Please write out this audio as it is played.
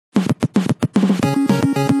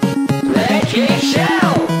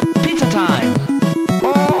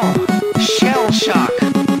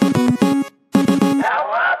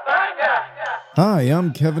Hi,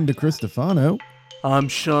 I'm Kevin DeCristofano. I'm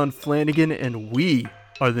Sean Flanagan, and we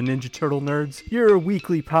are the Ninja Turtle Nerds. You're a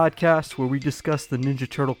weekly podcast where we discuss the Ninja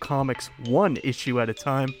Turtle comics one issue at a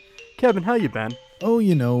time. Kevin, how you been? Oh,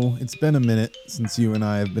 you know, it's been a minute since you and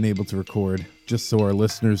I have been able to record. Just so our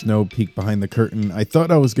listeners know, peek behind the curtain. I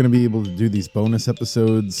thought I was going to be able to do these bonus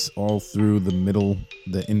episodes all through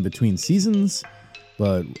the in-between seasons,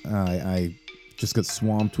 but I just got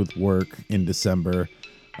swamped with work in December.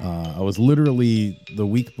 I was literally the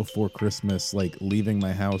week before Christmas, like leaving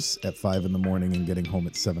my house at 5 a.m. and getting home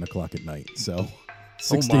at 7 o'clock at night. So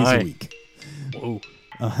 6 days a week. Whoa.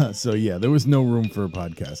 So yeah, there was no room for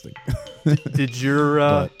podcasting. Did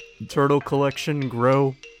your turtle collection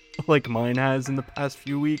grow like mine has in the past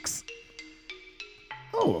few weeks?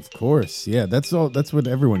 Oh, of course. Yeah, that's what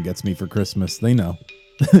everyone gets me for Christmas. They know.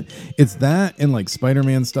 It's that and like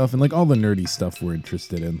Spider-Man stuff and like all the nerdy stuff we're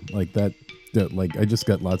interested in. Like that like I just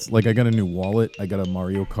got lots. Like I got a new wallet. I got a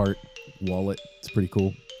Mario Kart wallet. It's pretty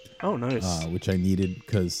cool. Oh, nice. Which I needed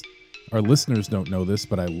because our listeners don't know this,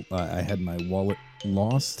 but I had my wallet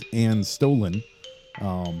lost and stolen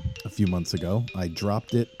a few months ago. I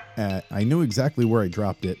dropped it I knew exactly where I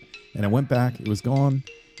dropped it, and I went back. It was gone,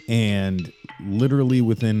 and literally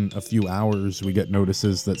within a few hours, we got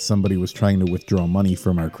notices that somebody was trying to withdraw money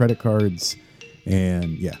from our credit cards,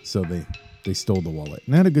 and yeah, so they stole the wallet.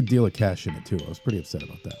 And I had a good deal of cash in it, too. I was pretty upset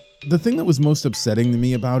about that. The thing that was most upsetting to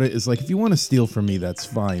me about it is, like, if you want to steal from me, that's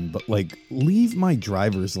fine. But, like, leave my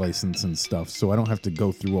driver's license and stuff so I don't have to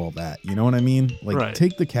go through all that. You know what I mean? Like, right.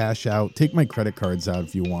 Take the cash out. Take my credit cards out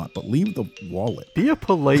if you want. But leave the wallet. Be a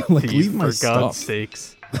polite like, thief, leave my for stuff. God's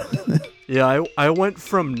sakes. Yeah, I went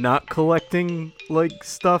from not collecting, like,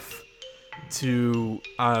 stuff to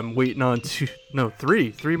I'm waiting on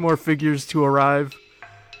three more figures to arrive.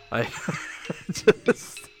 I'm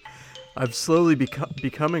slowly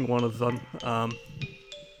becoming one of them.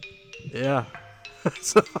 Yeah.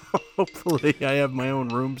 So hopefully I have my own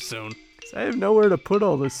room soon, 'cause I have nowhere to put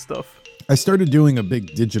all this stuff. I started doing a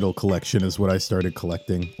big digital collection is what I started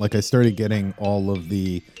collecting. Like I started getting all of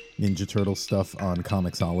the Ninja Turtle stuff on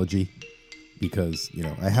Comixology because, you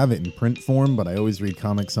know, I have it in print form, but I always read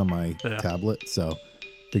comics on my tablet. So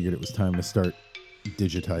figured it was time to start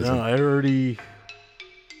digitizing. No, I already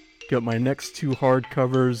got my next 2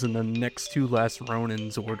 hardcovers and the next 2 Last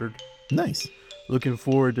Ronins ordered. Nice. Looking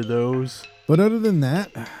forward to those. But other than that,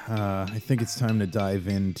 I think it's time to dive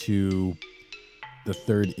into the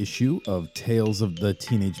 3rd issue of Tales of the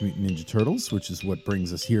Teenage Mutant Ninja Turtles, which is what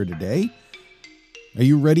brings us here today. Are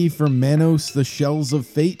you ready for Manos, the Shells of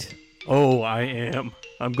Fate? Oh, I am.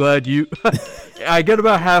 I'm glad you... I got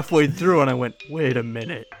about halfway through and I went, wait a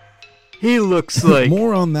minute. He looks like...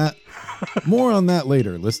 More on that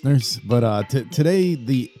later, listeners. But today,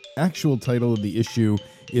 the actual title of the issue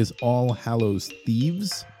is All Hallows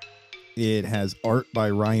Thieves. It has art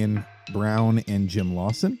by Ryan Brown and Jim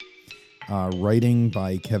Lawson, writing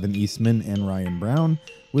by Kevin Eastman and Ryan Brown,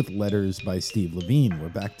 with letters by Steve Levine. We're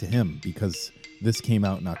back to him because this came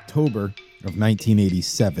out in October of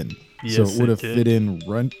 1987. Yes, so it would have did. fit in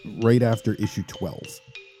right after issue 12.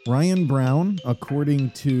 Ryan Brown,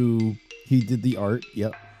 he did the art,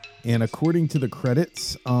 yep. And according to the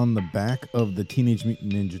credits on the back of the Teenage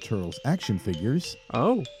Mutant Ninja Turtles action figures,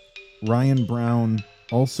 Ryan Brown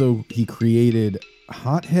he created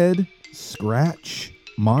Hothead, Scratch,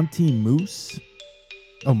 Monty Moose.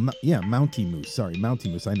 Mounty Moose. Sorry,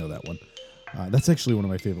 Mounty Moose. I know that one. That's actually one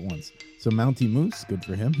of my favorite ones. So Mounty Moose, good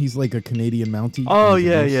for him. He's like a Canadian Mountie. Oh,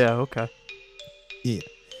 yeah, okay. Yeah.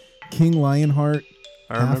 King Lionheart,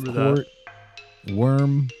 I remember Half-Court,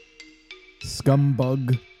 Worm,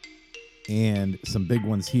 Scumbug, and some big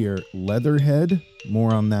ones here. Leatherhead,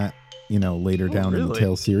 more on that, later down in the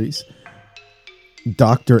Tale series.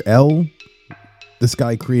 Dr. L, this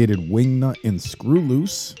guy created Wingnut and Screw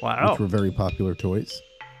Loose, which were very popular toys.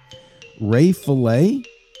 Ray Fillet,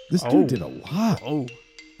 this dude did a lot. Oh.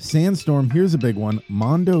 Sandstorm, here's a big one.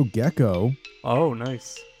 Mondo Gecko. Oh,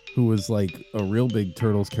 nice. Who was like a real big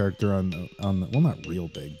Turtles character on the well, not real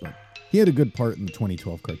big, but he had a good part in the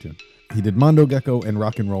 2012 cartoon. He did Mondo Gecko and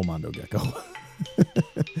Rock and Roll Mondo Gecko.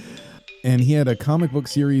 And he had a comic book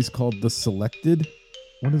series called The Selected.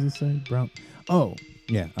 What does it say? Brown. Oh,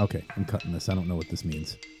 yeah. Okay. I'm cutting this. I don't know what this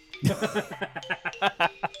means.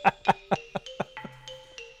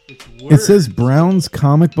 It says Brown's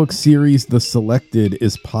comic book series, The Selected,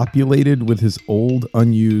 is populated with his old,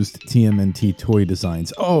 unused TMNT toy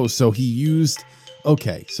designs. Oh, so he used...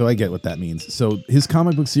 Okay, so I get what that means. So his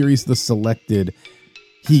comic book series, The Selected,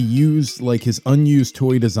 he used, like, his unused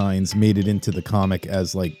toy designs, made it into the comic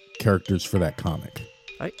as, like, characters for that comic.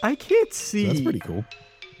 I can't see... So that's pretty cool.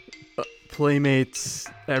 Playmates,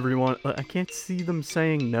 everyone, I can't see them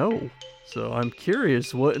saying no. So I'm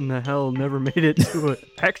curious what in the hell never made it to an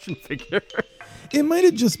action figure. It might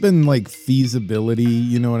have just been like feasibility,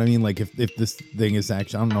 you know what I mean? Like if this thing is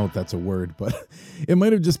actually, I don't know if that's a word, but it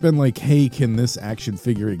might have just been like, hey, can this action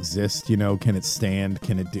figure exist? You know, can it stand?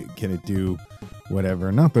 Can it do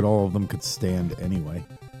whatever? Not that all of them could stand anyway.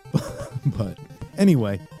 But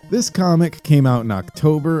anyway, this comic came out in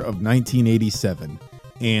October of 1987.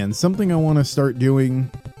 And something I want to start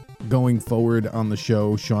doing going forward on the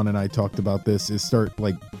show, Sean and I talked about this, is start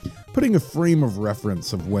like putting a frame of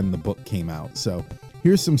reference of when the book came out. So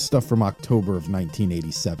here's some stuff from October of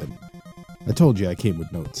 1987. I told you I came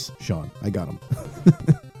with notes, Sean. I got them.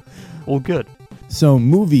 Well, good. So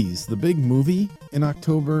movies. The big movie in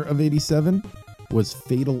October of 87 was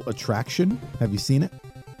Fatal Attraction. Have you seen it?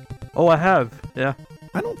 Oh, I have. Yeah.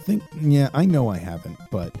 I don't think... Yeah, I know I haven't,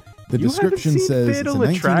 but the You description haven't seen says Fatal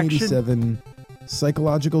it's a Attraction? 1987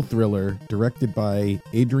 psychological thriller directed by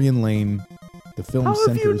Adrian Lane. The film How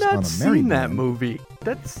have you centers on not a married seen that man. movie?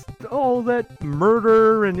 That's all that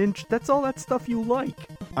murder and that's all that stuff you like.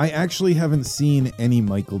 I actually haven't seen any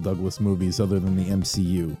Michael Douglas movies other than the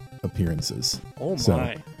MCU appearances. Oh So,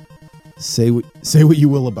 my. say what you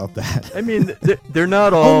will about that. I mean, they're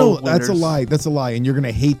not all. Oh no, that's a winners. lie. That's a lie, and you're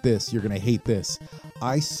gonna hate this. You're gonna hate this.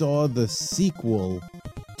 I saw the sequel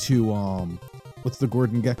to what's the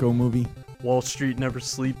Gordon Gekko movie? Wall Street Never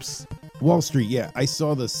Sleeps. Wall Street. Yeah, I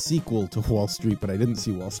saw the sequel to Wall Street, but I didn't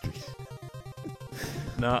see Wall Street.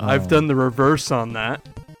 No, I've done the reverse on that.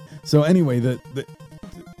 So anyway, the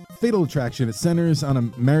Fatal Attraction, it centers on a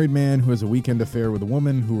married man who has a weekend affair with a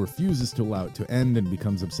woman who refuses to allow it to end and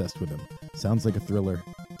becomes obsessed with him. Sounds like a thriller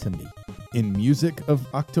to me. In music of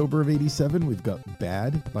October of 87, we've got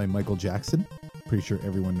Bad by Michael Jackson. Pretty sure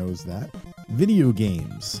everyone knows that. Video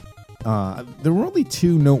games. There were only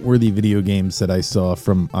two noteworthy video games that I saw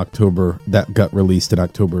from October that got released in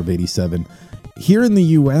October of 87. Here in the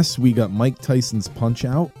US, we got Mike Tyson's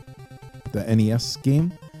Punch-Out!, the NES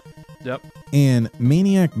game. Yep. And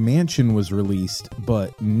Maniac Mansion was released,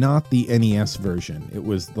 but not the NES version. It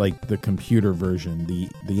was like the computer version. The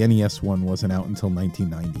NES one wasn't out until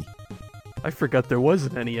 1990. I forgot there was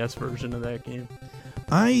an NES version of that game.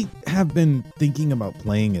 I have been thinking about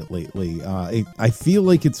playing it lately. I feel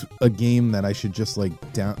like it's a game that I should just like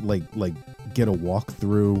get a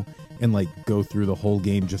walkthrough and like go through the whole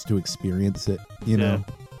game just to experience it, you know?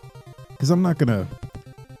 Because I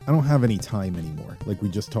don't have any time anymore. Like we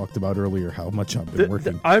just talked about earlier, how much I've been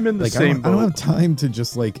working. I'm in the same boat. I don't have time to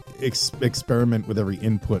just like experiment with every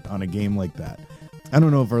input on a game like that. I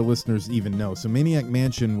don't know if our listeners even know. So Maniac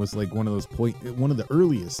Mansion was like one of the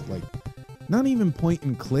earliest, like not even point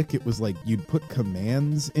and click. It was like you'd put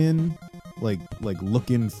commands in, like look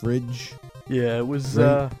in fridge. Yeah, it was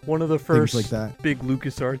Right? one of the first like that. big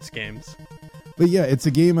LucasArts games. But yeah, it's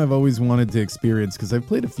a game I've always wanted to experience because I've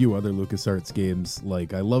played a few other LucasArts games.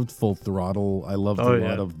 Like I loved Full Throttle. I loved a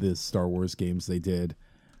lot of the Star Wars games they did.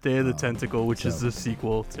 Day of the Tentacle, which is so- the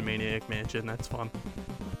sequel to Maniac Mansion. That's fun.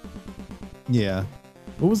 Yeah.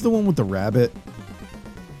 What was the one with the rabbit?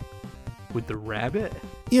 With the rabbit?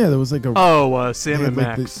 Yeah, there was like a... Sam they and had,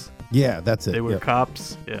 like, Max. Yeah, that's it. They were Yep.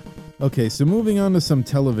 cops. Yeah. Okay, so moving on to some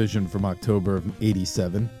television from October of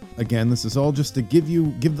 87. Again, this is all just to give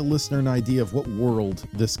the listener an idea of what world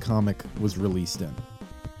this comic was released in.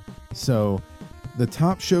 So, the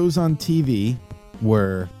top shows on TV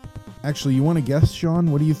were... Actually, you want to guess, Sean?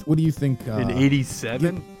 What do you think? In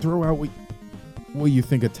 87? Throw out what you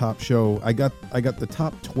think a top show. I got the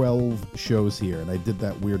top 12 shows here, and I did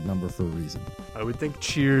that weird number for a reason. I would think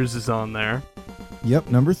Cheers is on there. Yep,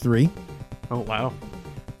 number 3. Oh, wow.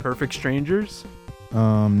 Perfect Strangers?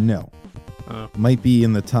 No. Oh. Might be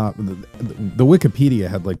in the top. The Wikipedia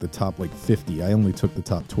had like the top like 50. I only took the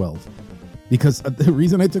top 12. Because the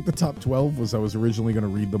reason I took the top 12 was I was originally going to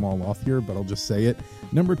read them all off here, but I'll just say it.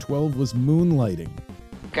 Number 12 was Moonlighting.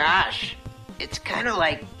 Gosh, it's kind of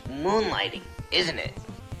like moonlighting, isn't it?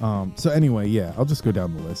 So anyway, yeah, I'll just go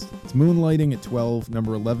down the list. It's Moonlighting at 12.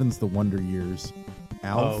 Number 11's The Wonder Years.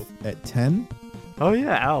 Alf at 10. Oh,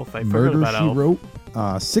 yeah, Alf. I forgot Murder, about She Alf.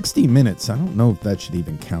 Wrote. 60 Minutes. I don't know if that should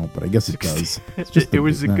even count, but I guess it does. It's just It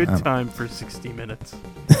was a good I don't- time for 60 minutes.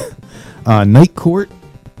 Night Court.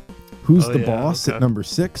 Who's Oh, the yeah, Boss okay. at number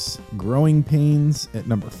 6. Growing Pains at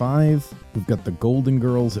number 5. We've got The Golden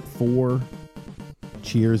Girls at 4.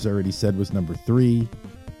 Cheers, I already said, was number 3.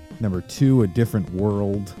 Number 2, A Different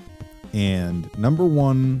World. And number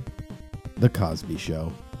 1, The Cosby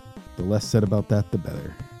Show. The less said about that, the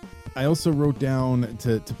better. I also wrote down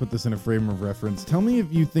to put this in a frame of reference. Tell me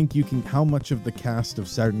if you think you can, how much of the cast of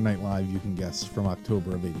Saturday Night Live you can guess from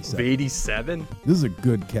October of 87. 87? This is a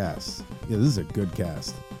good cast. Yeah, this is a good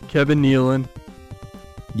cast. Kevin Nealon.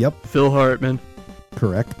 Yep. Phil Hartman.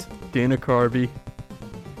 Correct. Dana Carvey.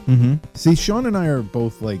 Mm-hmm. See, Sean and I are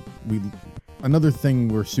both like, another thing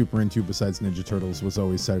we're super into besides Ninja Turtles was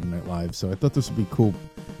always Saturday Night Live. So I thought this would be a cool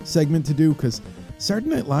segment to do because Saturday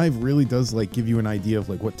Night Live really does like give you an idea of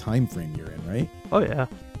like what time frame you're in, right? Oh yeah.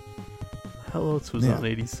 Hell else was on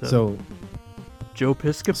 87. So Joe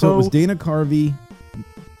Piscopo. So it was Dana Carvey,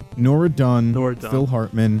 Nora Dunn, Phil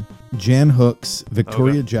Hartman, Jan Hooks,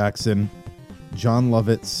 Victoria Jackson, John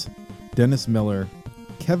Lovitz, Dennis Miller,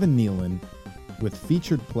 Kevin Nealon, with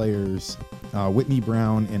featured players Whitney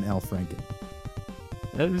Brown and Al Franken.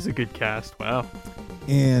 That is a good cast. Wow.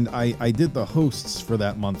 And I did the hosts for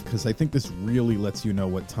that month because I think this really lets you know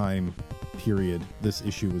what time period this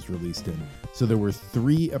issue was released in. So there were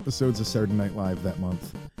 3 episodes of Saturday Night Live that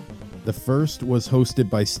month. The first was hosted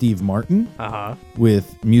by Steve Martin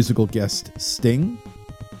with musical guest Sting.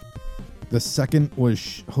 The second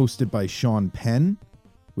was hosted by Sean Penn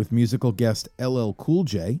with musical guest LL Cool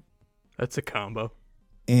J. That's a combo.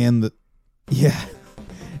 And the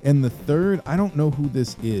third, I don't know who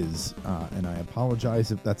this is, and I apologize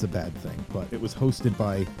if that's a bad thing, but it was hosted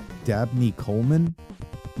by Dabney Coleman.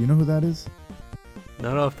 Do you know who that is?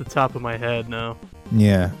 Not off the top of my head, no.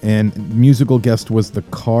 Yeah, and musical guest was The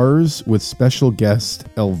Cars with special guest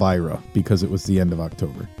Elvira because it was the end of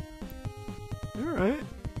October. All right.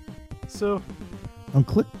 So I'm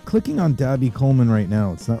clicking on Dabney Coleman right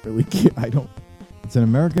now. It's not really It's an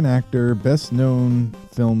American actor. Best known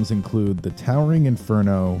films include The Towering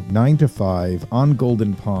Inferno, 9 to 5, On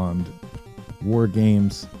Golden Pond, War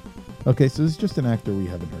Games. Okay, so it's just an actor we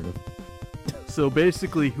haven't heard of. So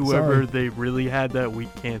basically, whoever they really had that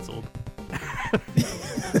week canceled.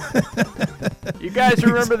 You guys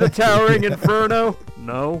remember The Towering Inferno?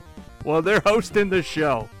 No? Well, they're hosting the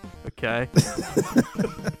show. Okay.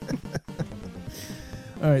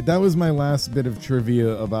 All right, that was my last bit of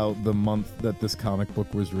trivia about the month that this comic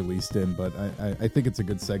book was released in, but I think it's a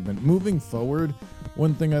good segment. Moving forward,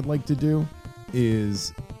 one thing I'd like to do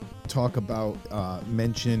is talk about,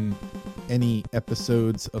 mention any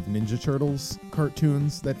episodes of Ninja Turtles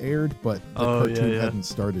cartoons that aired, but the cartoon hadn't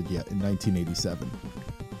started yet in 1987.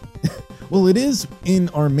 Well, it is in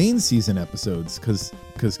our main season episodes, because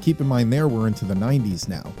keep in mind there we're into the 90s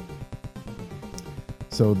now.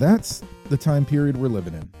 So that's the time period we're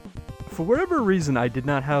living in. For whatever reason, I did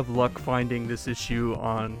not have luck finding this issue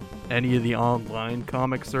on any of the online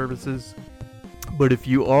comic services. But if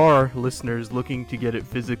you are, listeners, looking to get it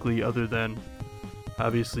physically other than,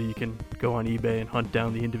 obviously you can go on eBay and hunt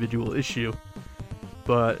down the individual issue.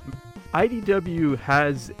 But IDW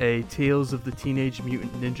has a Tales of the Teenage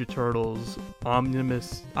Mutant Ninja Turtles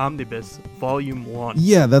Omnibus Volume 1.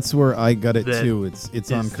 Yeah, that's where I got it too. It's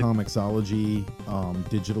on Comixology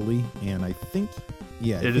digitally, and I think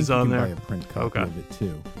it is on there. Buy a print copy of it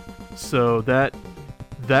too. So that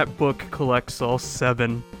book collects all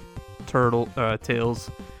 7 turtle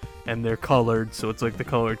tales, and they're colored, so it's like the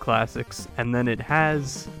colored classics. And then it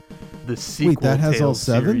has the sequel that has Tales all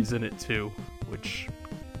 7? series in it too, which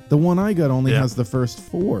the one I got only has the first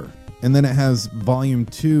 4, and then it has Volume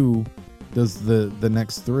 2 does the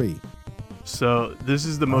next 3. So this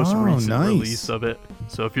is the most recent release of it.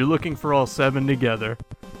 So if you're looking for all 7 together,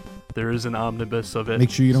 there is an omnibus of it. Make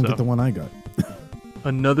sure you don't get the one I got.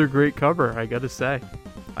 Another great cover, I gotta say.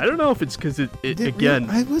 I don't know if it's because it again.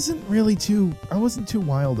 I wasn't too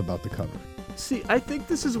wild about the cover. See, I think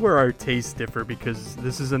this is where our tastes differ, because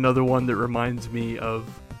this is another one that reminds me of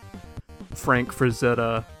Frank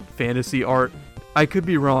Frazetta fantasy art. I could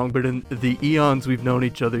be wrong, but in the eons we've known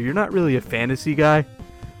each other, you're not really a fantasy guy.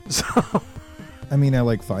 So I mean, I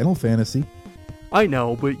like Final Fantasy. I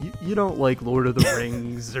know, but you don't like Lord of the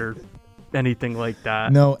Rings or anything like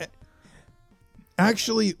that. No.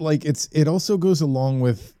 Actually, like it also goes along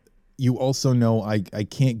with, you also know I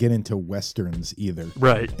can't get into Westerns either.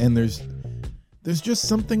 Right. And there's just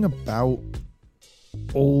something about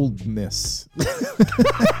oldness.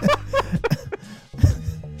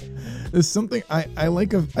 There's something I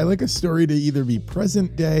like a story to either be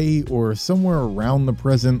present day or somewhere around the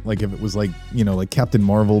present. Like if it was like Captain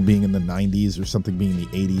Marvel being in the 90s or something being in the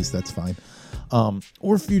 80s, that's fine.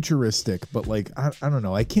 Or futuristic, but like I don't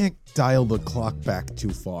know. I can't dial the clock back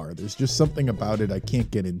too far. There's just something about it I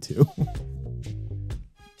can't get into.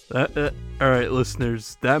 All right,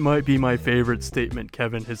 listeners, that might be my favorite statement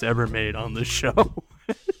Kevin has ever made on this show.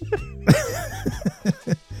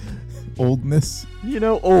 Oldness.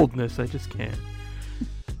 Oldness. I just can't.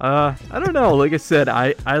 I don't know. Like I said,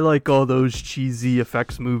 I like all those cheesy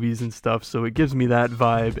effects movies and stuff, so it gives me that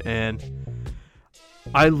vibe. And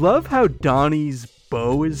I love how Donnie's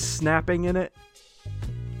bow is snapping in it.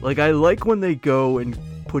 Like, I like when they go and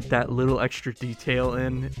put that little extra detail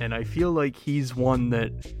in, and I feel like he's one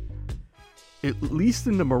that, at least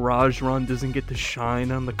in the Mirage run, doesn't get to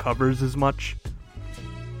shine on the covers as much.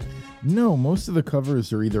 No, most of the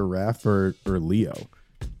covers are either Raph or Leo.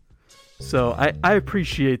 So I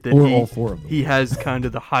appreciate that all four of them. He has kind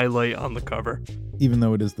of the highlight on the cover. Even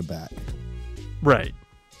though it is the back. Right.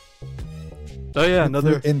 Oh yeah,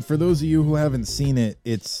 and for those of you who haven't seen it,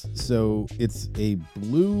 it's a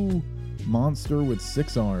blue monster with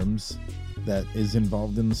 6 arms that is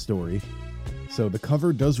involved in the story. So the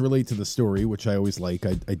cover does relate to the story, which I always like.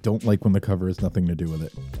 I don't like when the cover has nothing to do with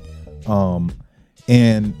it.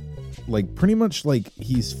 And like pretty much like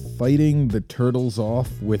he's fighting the turtles off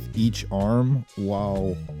with each arm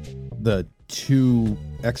while the 2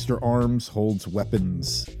 extra arms holds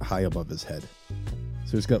weapons high above his head.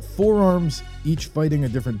 So he's got 4 arms, each fighting a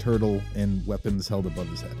different turtle and weapons held above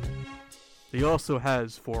his head. He also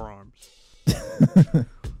has 4 arms.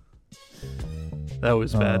 That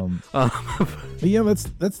was bad. But yeah,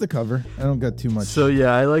 that's the cover. I don't got too much. So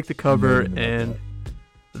yeah, I like the cover, and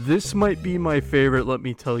this might be my favorite Let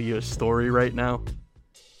Me Tell You a Story right now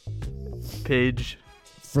page.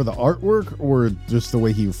 For the artwork or just the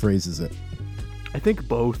way he phrases it? I think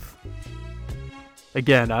both.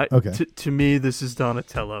 Again, to me, this is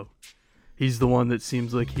Donatello. He's the one that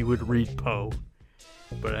seems like he would read Poe.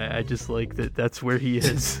 But I just like that that's where he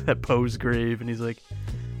is, at Poe's grave, and he's like,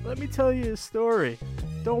 let me tell you a story.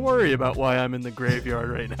 Don't worry about why I'm in the graveyard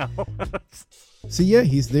right now. So yeah,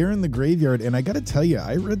 he's there in the graveyard, and I gotta tell you,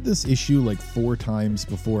 I read this issue like 4 times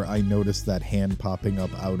before I noticed that hand popping up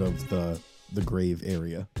out of the grave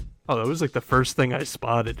area. Oh, that was like the first thing I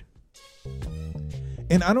spotted.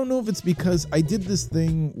 And I don't know if it's because I did this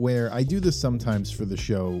thing where I do this sometimes for the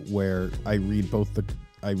show, where I read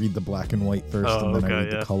the black and white first, and then I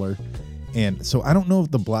read the color. And so I don't know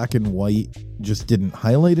if the black and white just didn't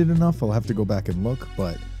highlight it enough. I'll have to go back and look.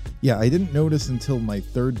 But yeah, I didn't notice until my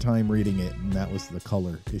 3rd time reading it, and that was the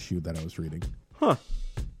color issue that I was reading. Huh.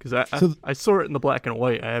 Because I saw it in the black and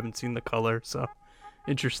white. I haven't seen the color, so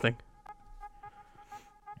interesting.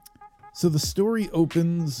 So the story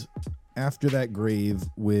opens after that grave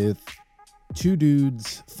with 2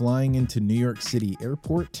 dudes flying into New York City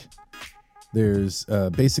airport. There's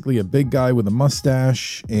basically a big guy with a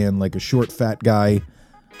mustache and like a short fat guy.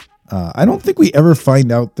 I don't think we ever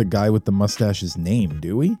find out the guy with the mustache's name,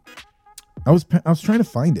 do we? I was trying to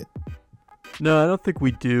find it. No, I don't think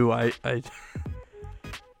we do.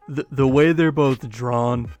 The way they're both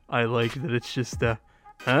drawn, I like that it's just they're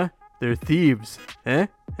thieves.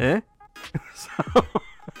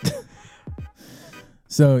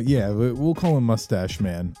 So yeah, we'll call him Mustache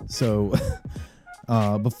Man. So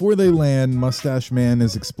before they land, Mustache Man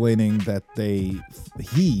is explaining that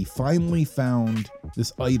he finally found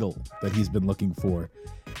this idol that he's been looking for.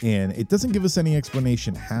 And it doesn't give us any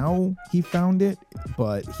explanation how he found it,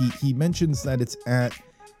 but he mentions that it's at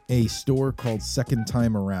a store called Second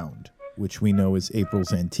Time Around, which we know is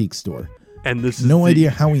April's antique store. And this is no idea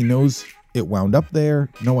how he knows it wound up there.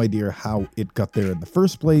 No idea how it got there in the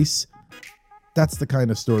first place. That's the kind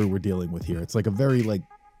of story we're dealing with here. It's like a very like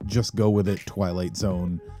just go with it Twilight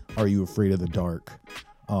Zone. Are you afraid of the dark?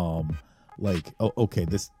 Okay,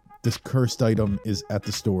 this cursed item is at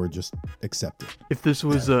the store. Just accept it. If this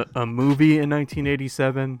was a movie in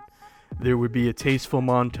 1987, there would be a tasteful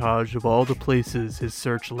montage of all the places his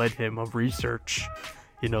search led him of research.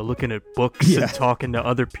 You know, looking at books and talking to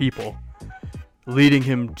other people, leading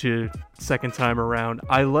him to Second Time Around.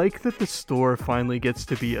 I like that the store finally gets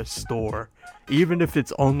to be a store, even if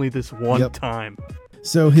it's only this one time.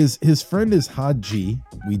 So his friend is Haji.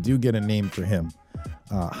 We do get a name for him.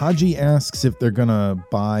 Haji asks if they're gonna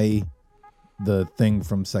buy the thing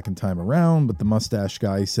from Second Time Around, but the mustache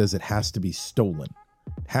guy says it has to be stolen.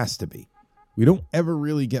 It has to be. We don't ever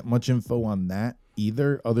really get much info on that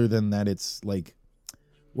either, other than that it's like,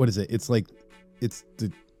 what is it? It's like, it's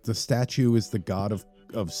the statue is the god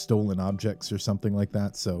of stolen objects or something like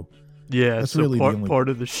that. So yeah, that's so really part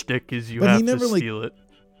of the shtick is you have to steal it.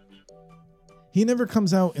 He never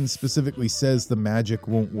comes out and specifically says the magic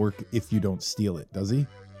won't work if you don't steal it, does he?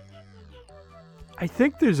 I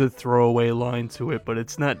think there's a throwaway line to it, but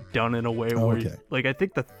it's not done in a way where like, I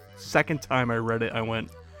think the second time I read it, I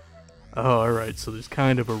went, oh, all right, so there's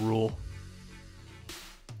kind of a rule.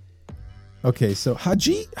 Okay, so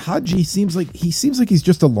Haji seems like he's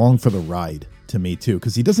just along for the ride to me too,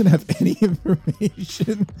 because he doesn't have any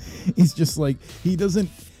information. He's just like, he doesn't.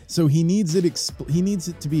 So he needs it. He needs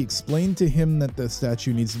it to be explained to him that the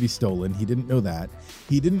statue needs to be stolen. He didn't know that.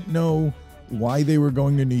 He didn't know why they were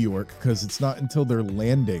going to New York, because it's not until they're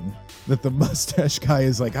landing that the mustache guy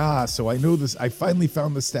is like, so I know this. I finally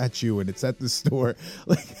found the statue and it's at the store.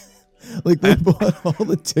 Like they bought all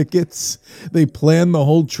the tickets. They planned the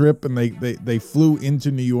whole trip, and they flew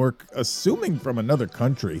into New York, assuming from another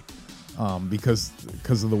country, because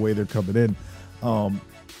of the way they're coming in.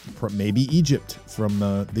 Maybe Egypt, from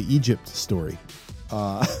the Egypt story.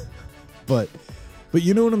 But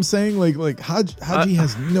you know what I'm saying? Like Haji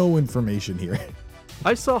has no information here.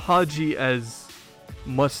 I saw Haji as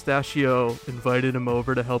Mustachio invited him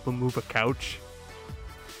over to help him move a couch.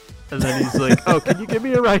 And then he's like, "Oh, can you give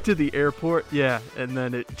me a ride to the airport?" Yeah. And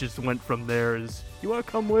then it just went from there as, "You want to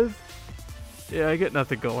come with?" Yeah, I get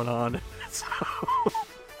nothing going on. So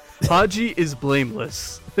Haji is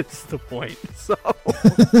blameless. It's the point.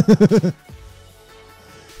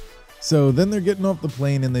 So then they're getting off the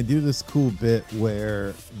plane, and they do this cool bit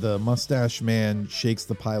where the mustache man shakes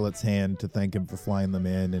the pilot's hand to thank him for flying them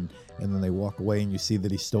in, and then they walk away, and you see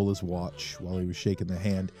that he stole his watch while he was shaking the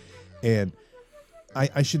hand. And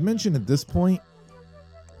I should mention at this point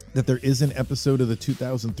that there is an episode of the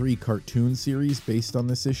 2003 cartoon series based on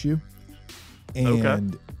this issue.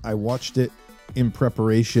 And I watched it in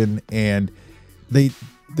preparation, and they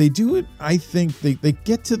do it, I think, they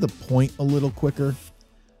get to the point a little quicker,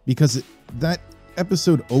 because that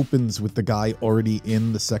episode opens with the guy already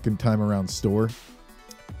in the second time around store.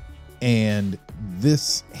 And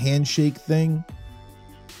this handshake thing,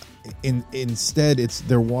 instead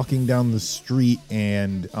they're walking down the street,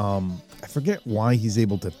 and I forget why he's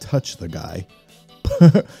able to touch the guy,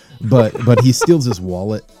 but he steals his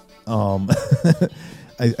wallet.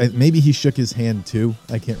 Maybe he shook his hand too,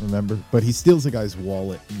 I can't remember, but he steals the guy's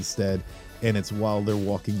wallet instead. And it's while they're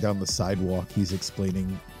walking down the sidewalk, he's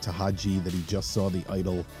explaining to Haji that he just saw the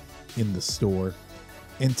idol in the store.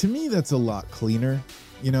 And to me, that's a lot cleaner.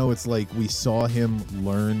 You know, it's like we saw him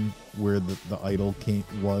learn where the idol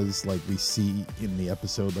was, like we see in the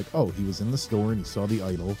episode, like, oh, he was in the store and he saw the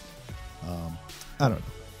idol. I don't know.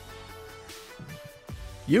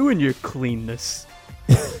 You and your cleanness.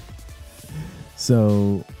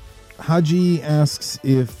 So Haji asks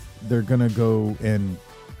if they're going to go and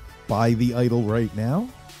buy the idol right now.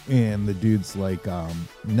 And the dude's like,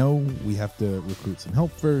 no, we have to recruit some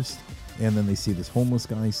help first. And then they see this homeless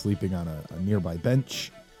guy sleeping on a nearby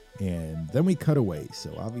bench. And then we cut away.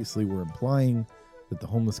 So obviously we're implying that the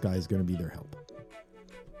homeless guy is going to be their help.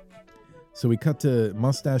 So we cut to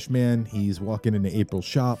Mustache Man. He's walking into April's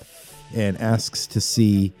shop and asks to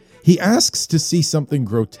see something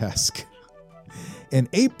grotesque. And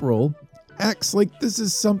April acts like this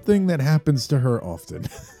is something that happens to her often.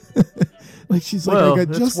 Like she's like, I got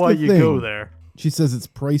that's just why the you thing. go there. She says it's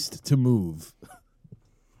priced to move.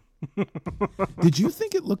 Did you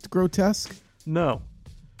think it looked grotesque? No,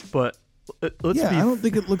 but let's I don't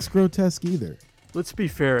think it looks grotesque either. Let's be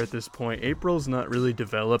fair at this point. April's not really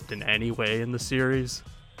developed in any way in the series.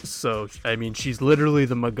 So, I mean, she's literally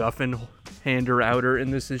the MacGuffin hander-outer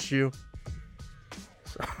in this issue.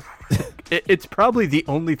 So, it's probably the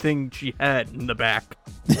only thing she had in the back.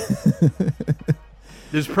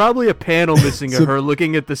 There's probably a panel missing of her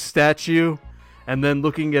looking at the statue and then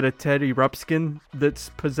looking at a Teddy Ruxpin that's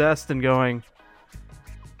possessed and going,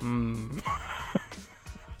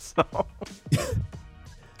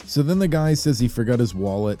 So then the guy says he forgot his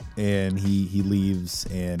wallet, and he leaves,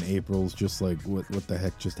 and April's just like, what the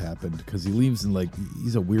heck just happened? Because he leaves, and like,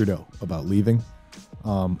 he's a weirdo about leaving.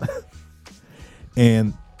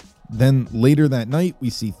 And then later that night, we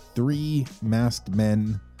see 3 masked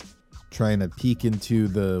men trying to peek into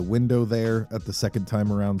the window there at the second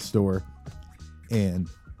time around store. And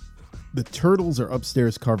the turtles are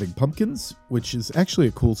upstairs carving pumpkins, which is actually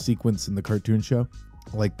a cool sequence in the cartoon show.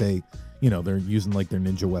 Like they're using like their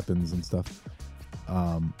ninja weapons and stuff.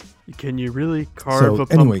 Can you really carve a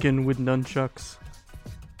pumpkin with nunchucks?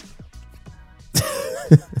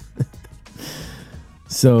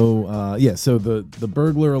 So the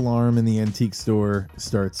burglar alarm in the antique store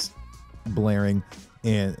starts blaring,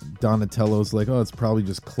 and Donatello's like, oh, it's probably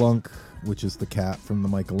just Clunk, which is the cat from the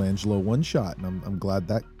Michelangelo one shot. And I'm glad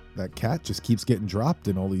that cat just keeps getting dropped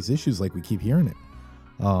in all these issues, like we keep hearing it.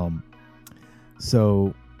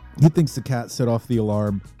 So he thinks the cat set off the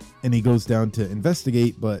alarm, and he goes down to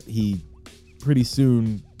investigate, but he pretty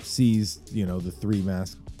soon sees, the 3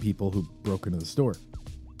 masked people who broke into the store.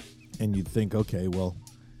 And you'd think, okay, well,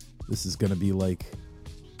 this is going to be like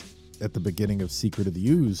at the beginning of Secret of the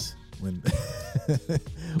Ooze when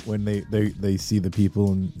when they see the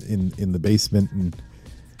people in the basement and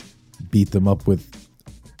beat them up with,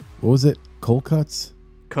 what was it? Cold cuts?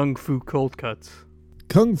 Kung Fu cold cuts.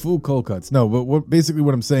 Kung Fu cold cuts. No, but basically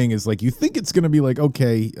what I'm saying is, like, you think it's going to be like,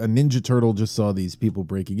 okay, a Ninja Turtle just saw these people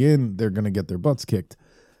breaking in, they're going to get their butts kicked.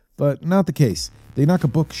 But not the case. They knock a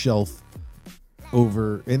bookshelf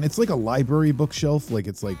over, and it's like a library bookshelf, like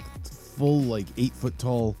it's like full, like 8-foot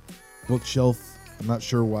tall bookshelf. I'm not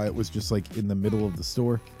sure why it was just like in the middle of the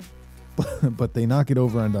store, but they knock it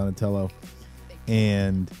over on Donatello,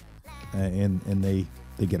 and they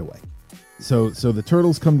get away. So the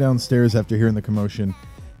turtles come downstairs after hearing the commotion,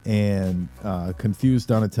 and confused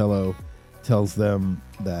Donatello tells them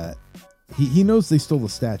that he knows they stole the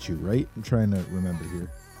statue, right? I'm trying to remember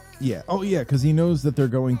here. Yeah. Oh, yeah, because he knows that they're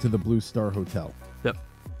going to the Blue Star Hotel. Yep.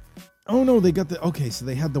 Oh, no, they got the... Okay, so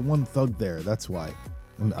they had the one thug there. That's why.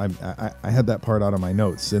 And I had that part out of my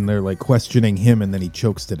notes, and they're, like, questioning him, and then he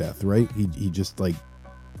chokes to death, right? He just, like,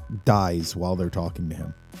 dies while they're talking to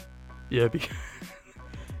him. Yeah,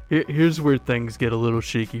 here's where things get a little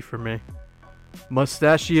shaky for me.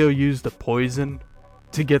 Mustachio used a poison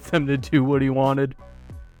to get them to do what he wanted.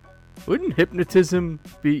 Wouldn't hypnotism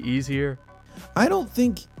be easier? I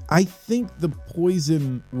think the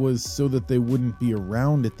poison was so that they wouldn't be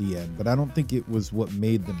around at the end, but I don't think it was what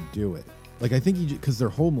made them do it. Like, I think because they're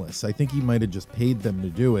homeless, I think he might have just paid them to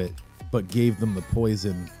do it, but gave them the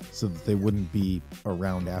poison so that they wouldn't be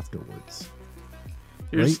around afterwards.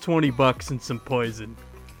 Here's right? $20 and some poison.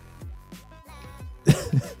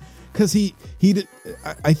 Because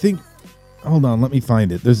I think, hold on, let me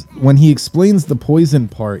find it. When he explains the poison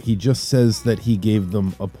part, he just says that he gave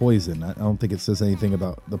them a poison. I don't think it says anything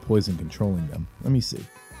about the poison controlling them. Let me see.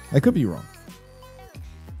 I could be wrong.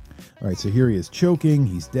 All right, so here he is choking.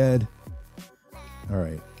 He's dead. All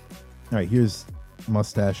right, here's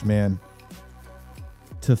Mustache Man.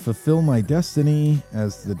 To fulfill my destiny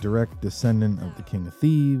as the direct descendant of the King of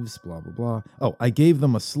Thieves, blah, blah, blah. Oh, I gave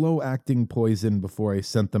them a slow-acting poison before I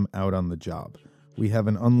sent them out on the job. We have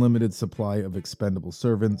an unlimited supply of expendable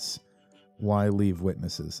servants. Why leave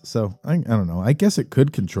witnesses? So, I don't know. I guess it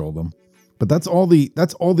could control them. But that's all the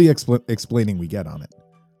explaining we get on it.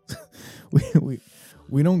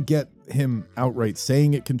 we don't get him outright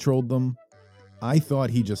saying it controlled them. I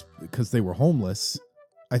thought he just, because they were homeless,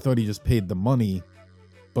 I thought he just paid the money,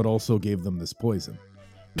 but also gave them this poison.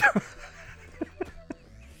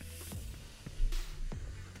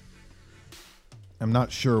 I'm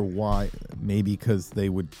not sure why. Maybe because they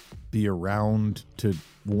would be around to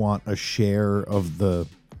want a share of the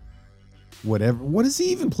whatever. What is he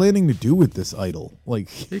even planning to do with this idol?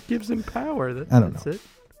 Like, it gives him power. I don't know. It.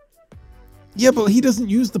 Yeah, but he doesn't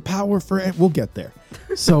use the power for it. We'll get there.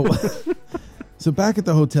 So, so back at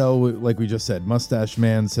the hotel, like we just said, Mustache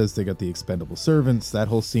Man says they got the expendable servants, that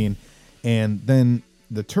whole scene. And then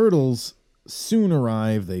the turtles soon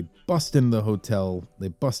arrive. They bust into the hotel. They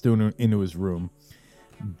bust into his room.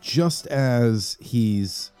 Just as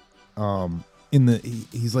he's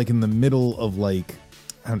he's like in the middle of, like,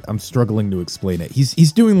 I'm struggling to explain it.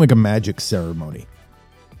 He's doing like a magic ceremony,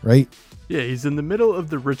 right? Yeah, he's in the middle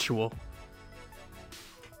of the ritual.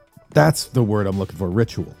 That's the word I'm looking for,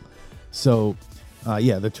 ritual. So,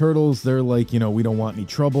 yeah, the turtles, they're like, we don't want any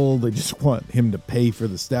trouble. They just want him to pay for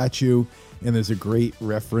the statue. And there's a great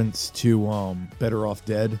reference to Better Off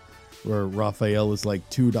Dead, where Raphael is like,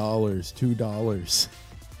 $2.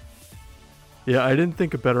 Yeah, I didn't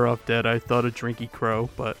think of Better Off Dead. I thought of Drinky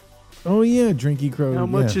Crow, but... Oh, yeah, Drinky Crow. How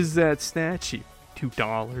much is that statue?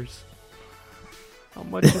 $2. How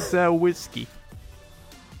much is that whiskey?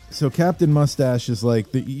 So Captain Mustache is like,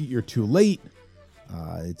 you're too late.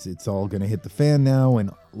 It's all going to hit the fan now.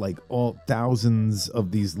 And like all thousands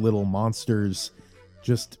of these little monsters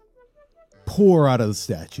just pour out of the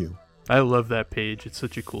statue. I love that page. It's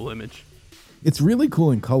such a cool image. It's really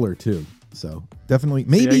cool in color, too. So definitely,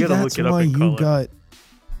 maybe that's why you got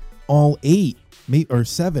all 7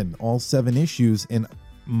 issues, and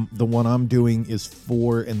the one I'm doing is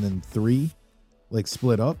 4 and then 3, like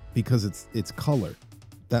split up, because it's color.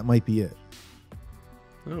 That might be it.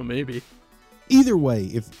 Oh, maybe. Either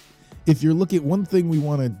way, if you're looking, one thing we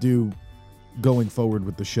want to do going forward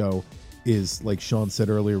with the show is, like Sean said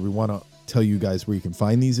earlier, we want to tell you guys where you can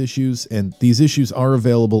find these issues, and these issues are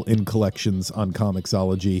available in collections on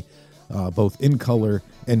Comixology. Both in color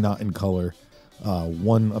and not in color.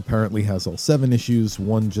 One apparently has all 7 issues.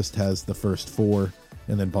 One just has the first 4,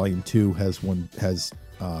 and then Volume 2 has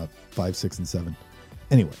 5, 6, and 7.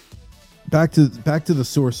 Anyway, back to the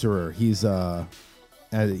sorcerer. He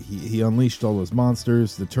unleashed all those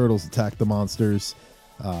monsters. The turtles attacked the monsters.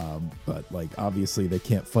 But like obviously they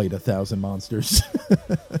can't fight 1,000 monsters.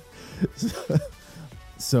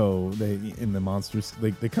 So the monsters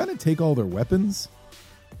they kind of take all their weapons,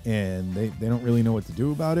 and they don't really know what to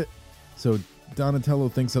do about it. So Donatello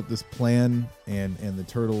thinks up this plan, and the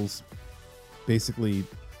turtles basically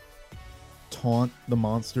taunt the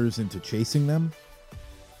monsters into chasing them.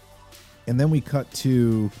 And then we cut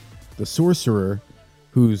to the sorcerer,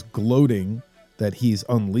 who's gloating that he's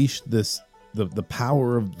unleashed the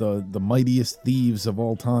power of the mightiest thieves of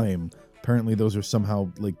all time. Apparently those are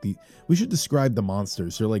somehow like we should describe the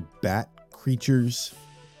monsters. They're like bat creatures.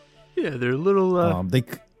 Yeah, they're little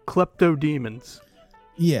klepto demons.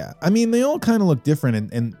 Yeah, I mean, they all kind of look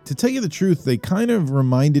different, and to tell you the truth, they kind of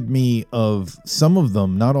reminded me of some of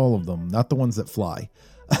them, not all of them, not the ones that fly,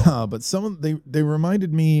 but some of they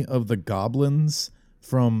reminded me of the goblins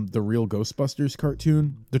from the real Ghostbusters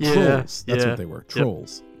cartoon. The trolls, that's what they were,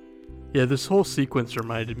 trolls. Yeah, this whole sequence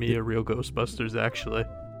reminded me of real Ghostbusters, actually.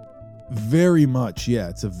 Very much, yeah.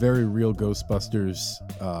 It's a very real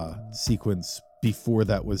Ghostbusters sequence before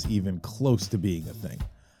that was even close to being a thing.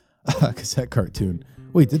 Because that cartoon...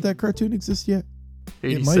 Wait, did that cartoon exist yet?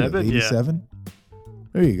 87? It might have. 87? Yeah.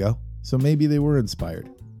 There you go. So maybe they were inspired.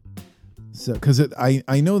 So, because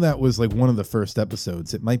I know that was like one of the first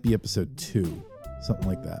episodes. It might be episode 2. Something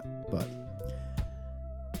like that. But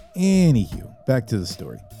anywho, back to the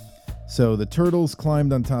story. So the turtles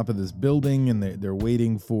climbed on top of this building, and they're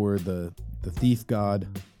waiting for the thief god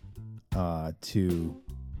to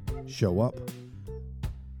show up.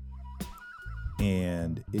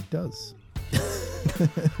 And it does.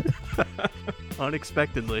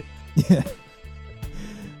 Unexpectedly. Yeah.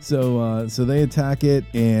 So they attack it,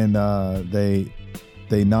 and they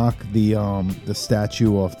knock the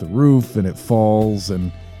statue off the roof, and it falls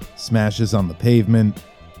and smashes on the pavement.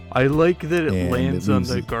 I like that it lands on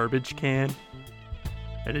the garbage can,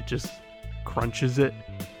 and it just crunches it.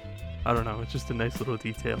 I don't know. It's just a nice little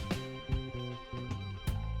detail.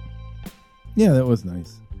 Yeah, that was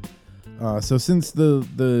nice. So since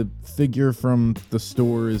the figure from the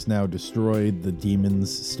store is now destroyed, the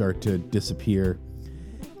demons start to disappear.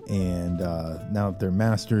 And now that their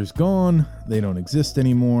master's gone, they don't exist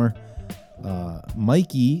anymore.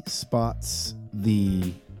 Mikey spots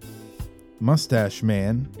the mustache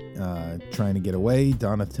man trying to get away.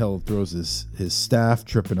 Donatello throws his staff,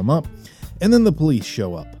 tripping him up. And then the police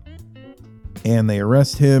show up. And they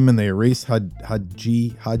arrest him, and they erase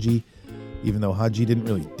Haji, even though Haji didn't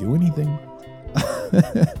really do anything.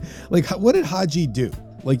 Like, what did Haji do?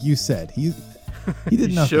 Like you said, he did nothing.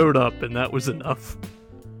 He showed up, and that was enough.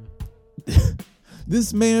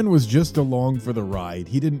 This man was just along for the ride.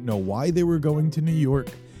 He didn't know why they were going to New York.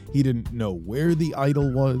 He didn't know where the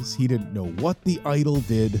idol was. He didn't know what the idol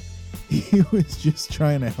did. He was just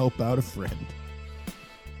trying to help out a friend.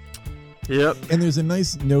 Yep. And there's a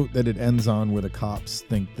nice note that it ends on where the cops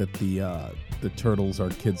think that the turtles are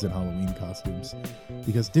kids in Halloween costumes.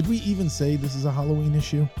 Because did we even say this is a Halloween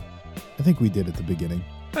issue? I think we did at the beginning.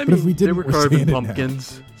 I mean, but if we didn't, they were carving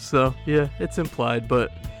pumpkins, so yeah, it's implied.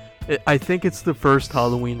 But I think it's the first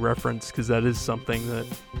Halloween reference, because that is something that,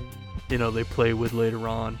 you know, they play with later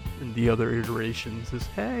on in the other iterations. Is,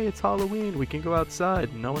 hey, it's Halloween, we can go outside,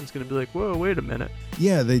 and no one's gonna be like, whoa, wait a minute.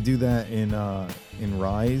 Yeah, they do that in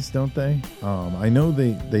Rise, don't they? I know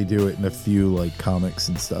they do it in a few like comics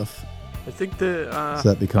and stuff. I think that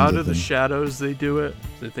Out of the Shadows they do it.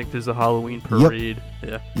 I think there's a Halloween parade.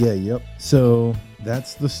 Yep. Yep. So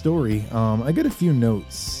that's the story. I got a few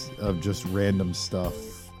notes of just random stuff.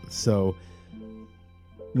 So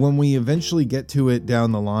when we eventually get to it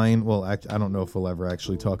down the line, well, I don't know if we'll ever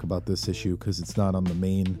actually talk about this issue because it's not on the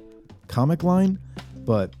main comic line,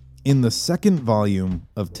 but in the second volume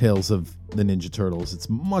of Tales of the Ninja Turtles, it's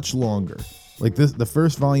much longer. Like the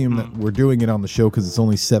first volume, that we're doing it on the show because it's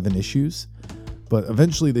only 7 issues, but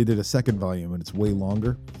eventually they did a second volume and it's way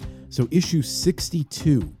longer. So issue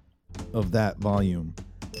 62 of that volume,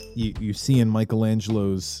 you see in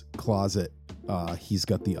Michelangelo's closet, he's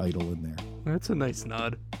got the idol in there. That's a nice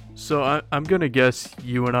nod. So I'm going to guess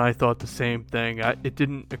you and I thought the same thing. It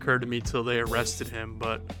didn't occur to me till they arrested him,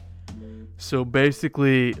 but... So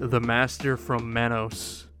basically, the master from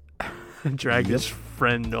Manos dragged his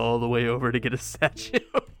friend all the way over to get a statue.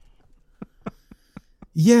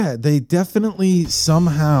 Yeah, they definitely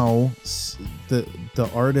somehow, the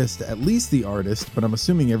artist, at least the artist, but I'm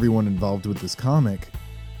assuming everyone involved with this comic,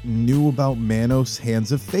 knew about Manos'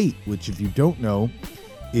 Hands of Fate, which, if you don't know,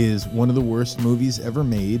 is one of the worst movies ever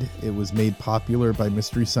made. It was made popular by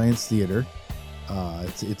Mystery Science Theater.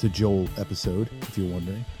 It's a Joel episode, if you're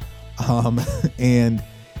wondering. And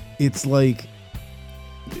it's like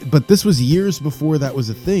But this was years before that was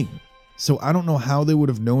a thing. So I don't know how they would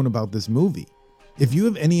have known about this movie. If you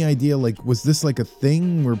have any idea, like, was this like a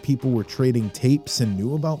thing where people were trading tapes and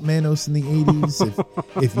knew about Manos in the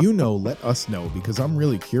 80s? if you know, let us know, because I'm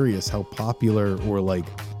really curious how popular, or like,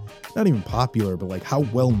 not even popular, but like how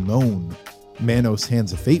well known Manos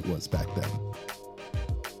Hands of Fate was back then.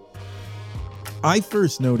 I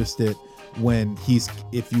first noticed it when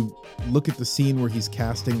if you look at the scene where he's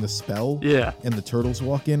casting the spell, and the turtles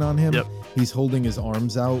walk in on him, he's holding his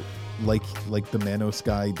arms out like the Manos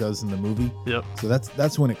guy does in the movie. So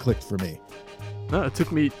that's when it clicked for me. No, it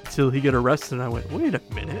took me till he got arrested, and I went, wait a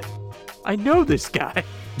minute, I know this guy.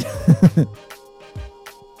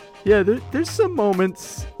 Yeah, there's some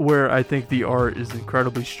moments where I think the art is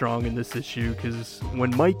incredibly strong in this issue, because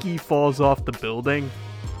when Mikey falls off the building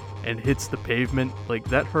and hits the pavement, like,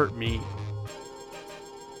 that hurt me.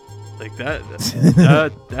 Like,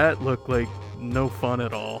 that looked like no fun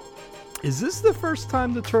at all. Is this the first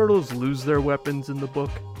time the Turtles lose their weapons in the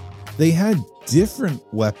book? They had different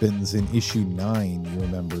weapons in issue 9, you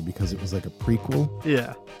remember, because it was like a prequel.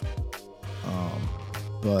 Yeah.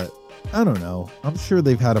 But I don't know. I'm sure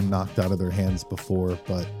they've had them knocked out of their hands before,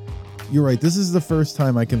 but you're right. This is the first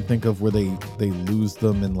time I can think of where they lose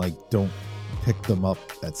them and like don't pick them up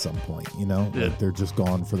at some point, you know? Yeah. Like they're just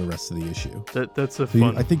gone for the rest of the issue. That's a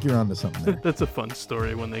fun... I think you're onto something there. That's a fun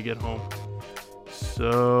story when they get home.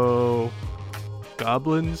 So,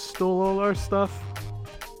 goblins stole all our stuff?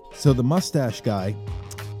 So the mustache guy,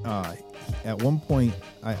 at one point,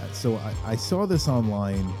 I saw this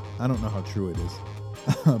online. I don't know how true it is,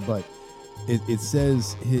 but it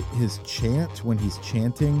says his chant when he's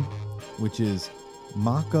chanting, which is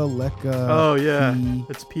Maka Leka. Oh yeah,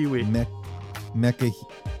 that's Pee-wee. Mecha.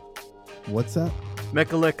 What's that?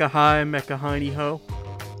 Mecha Leka Hi, Mecha Heiny Ho.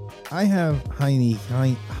 I have Heiny,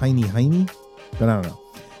 but I don't know.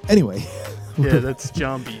 Anyway. Yeah, that's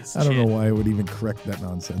Jambi's. I don't know why I would even correct that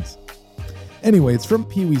nonsense. Anyway, it's from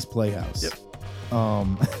Pee-wee's Playhouse. Yep.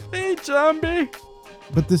 Hey, Jambi!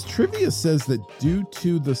 But this trivia says that due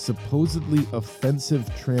to the supposedly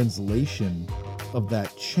offensive translation of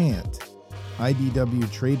that chant,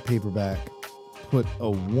 IDW trade paperback put a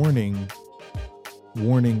warning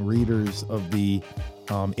readers of the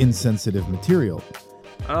insensitive material.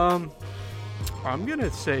 I'm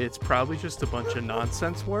gonna say it's probably just a bunch of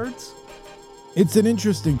nonsense words. It's an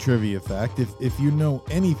interesting trivia fact. If you know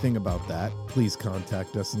anything about that, please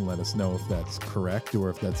contact us and let us know if that's correct or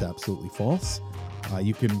if that's absolutely false.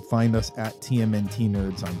 You can find us at TMNT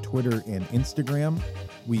Nerds on Twitter and Instagram.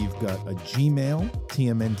 We've got a Gmail,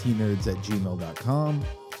 tmntnerds@gmail.com.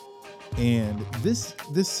 And this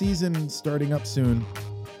season starting up soon,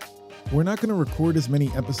 we're not going to record as many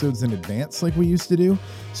episodes in advance like we used to do.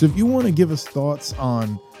 So if you want to give us thoughts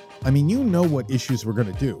on, I mean, you know what issues we're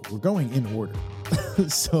going to do. We're going in order.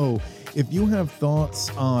 So if you have thoughts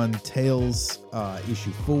on Tales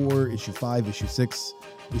issue 4, issue 5, issue 6,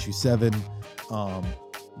 issue 7,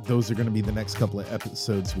 those are going to be the next couple of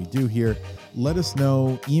episodes we do here. Let us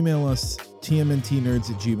know. Email us,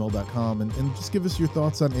 tmntnerds@gmail.com, and just give us your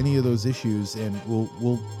thoughts on any of those issues, and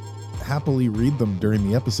we'll happily read them during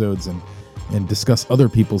the episodes and discuss other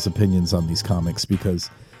people's opinions on these comics, because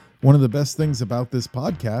one of the best things about this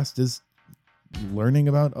podcast is learning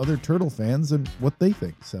about other Turtle fans and what they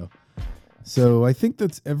think. So I think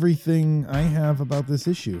that's everything I have about this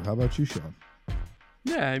issue. How about you, Sean?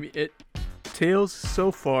 Yeah, I mean, Tales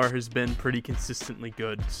so far has been pretty consistently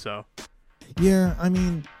good, so. Yeah, I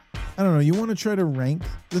mean, I don't know. You want to try to rank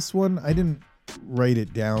this one? I didn't write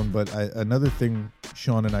it down, but another thing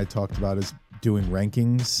Sean and I talked about is doing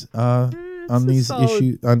rankings on these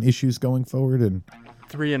issues going forward, and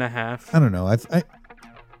 3.5. I don't know.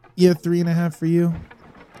 3.5 for you.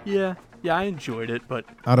 Yeah, I enjoyed it, but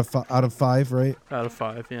out of 5, right? Out of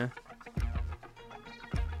 5, yeah.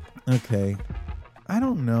 Okay, I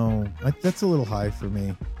don't know. That's a little high for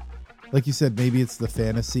me. Like you said, maybe it's the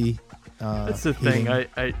fantasy. That's the hating.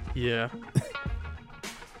 thing. Yeah.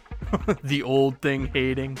 The old thing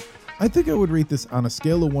hating. I think I would rate this on a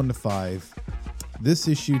scale of 1 to 5. This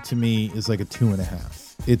issue to me is like a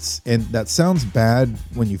 2.5. And that sounds bad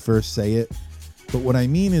when you first say it, but what I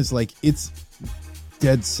mean is like it's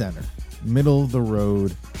dead center, middle of the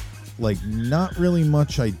road. Like not really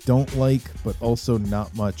much I don't like, but also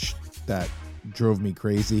not much that drove me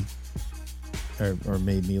crazy or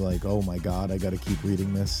made me like, oh my god, I got to keep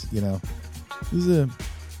reading this. You know,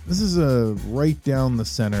 this is a right down the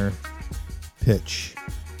center pitch,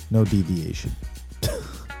 no deviation.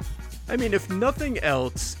 I mean, if nothing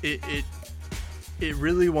else, it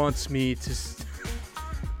really wants me to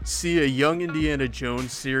see a young Indiana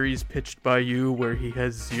Jones series pitched by you where he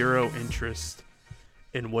has zero interest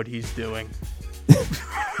in what he's doing.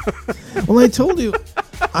 Well, I told you,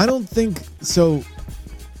 I don't think so.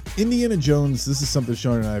 Indiana Jones, this is something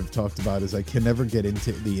Sean and I have talked about, is I can never get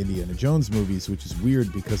into the Indiana Jones movies, which is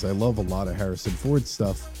weird because I love a lot of Harrison Ford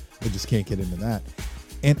stuff. I just can't get into that.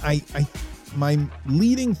 And my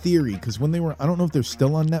leading theory, because when they were, I don't know if they're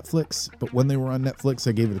still on Netflix, but when they were on Netflix,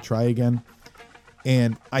 I gave it a try again.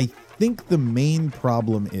 And I think the main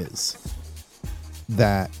problem is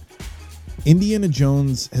that Indiana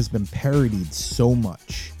Jones has been parodied so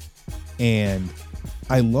much. And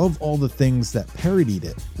I love all the things that parodied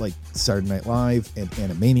it, like Saturday Night Live and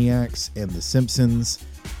Animaniacs and The Simpsons.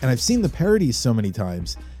 And I've seen the parodies so many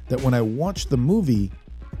times that when I watch the movie,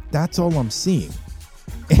 that's all I'm seeing.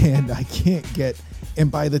 And I can't get,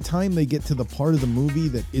 and by the time they get to the part of the movie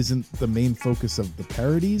that isn't the main focus of the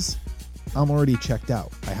parodies, I'm already checked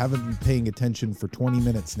out. I haven't been paying attention for 20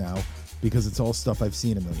 minutes now because it's all stuff I've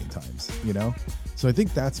seen a million times, you know? So I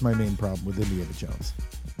think that's my main problem with Indiana Jones.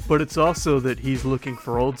 But it's also that he's looking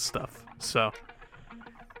for old stuff, so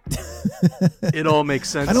it all makes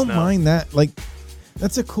sense. I don't now. mind that. Like,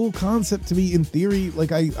 that's a cool concept to me in theory.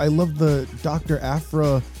 Like, I love the Dr.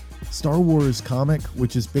 Aphra Star Wars comic,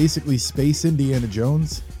 which is basically Space Indiana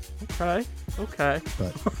Jones. Okay.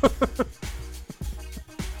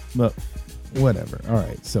 But whatever. All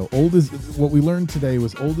right. So what we learned today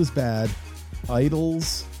was old is bad.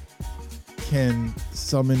 Idols can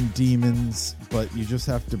summon demons, but you just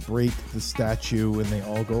have to break the statue and they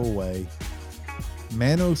all go away.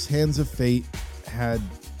 Manos Hands of Fate had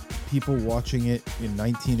people watching it in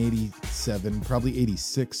 1987, probably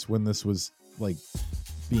 86 when this was like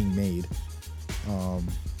being made.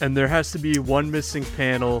 And there has to be one missing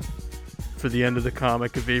panel for the end of the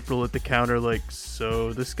comic of April at the counter, like,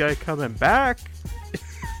 so this guy coming back?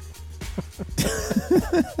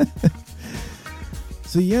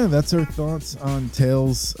 So yeah, that's our thoughts on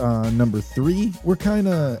Tales number 3. We're kind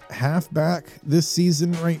of half back this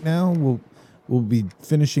season right now. We'll be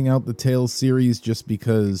finishing out the Tales series just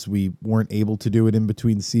because we weren't able to do it in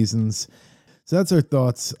between seasons. So that's our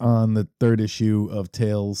thoughts on the 3rd issue of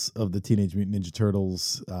Tales of the Teenage Mutant Ninja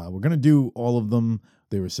Turtles. We're going to do all of them.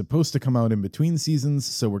 They were supposed to come out in between seasons,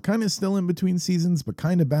 so we're kind of still in between seasons, but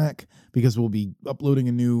kind of back because we'll be uploading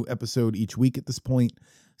a new episode each week at this point.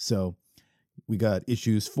 So we got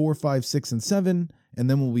issues 4, 5, 6, and 7, and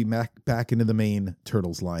then we'll be back into the main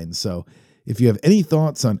Turtles line. So if you have any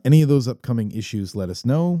thoughts on any of those upcoming issues, let us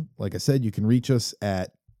know. Like I said, you can reach us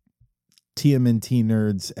at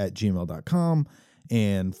tmntnerds@gmail.com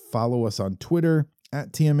and follow us on Twitter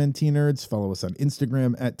at tmntnerds. Follow us on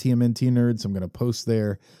Instagram at tmntnerds. I'm going to post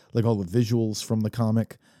there like all the visuals from the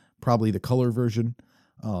comic, probably the color version.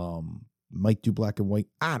 Might do black and white.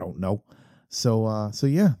 I don't know. So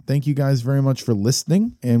yeah, thank you guys very much for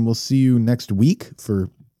listening, and we'll see you next week for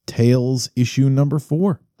Tales issue number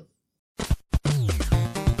 4.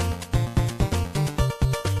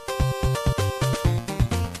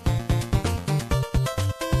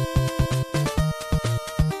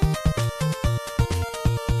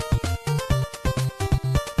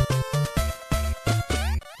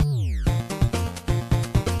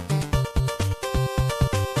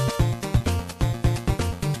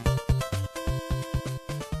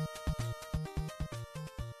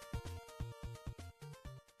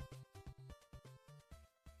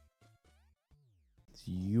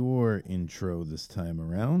 Your intro this time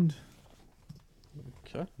around.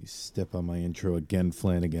 Okay. You step on my intro again,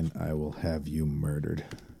 Flanagan, I will have you murdered.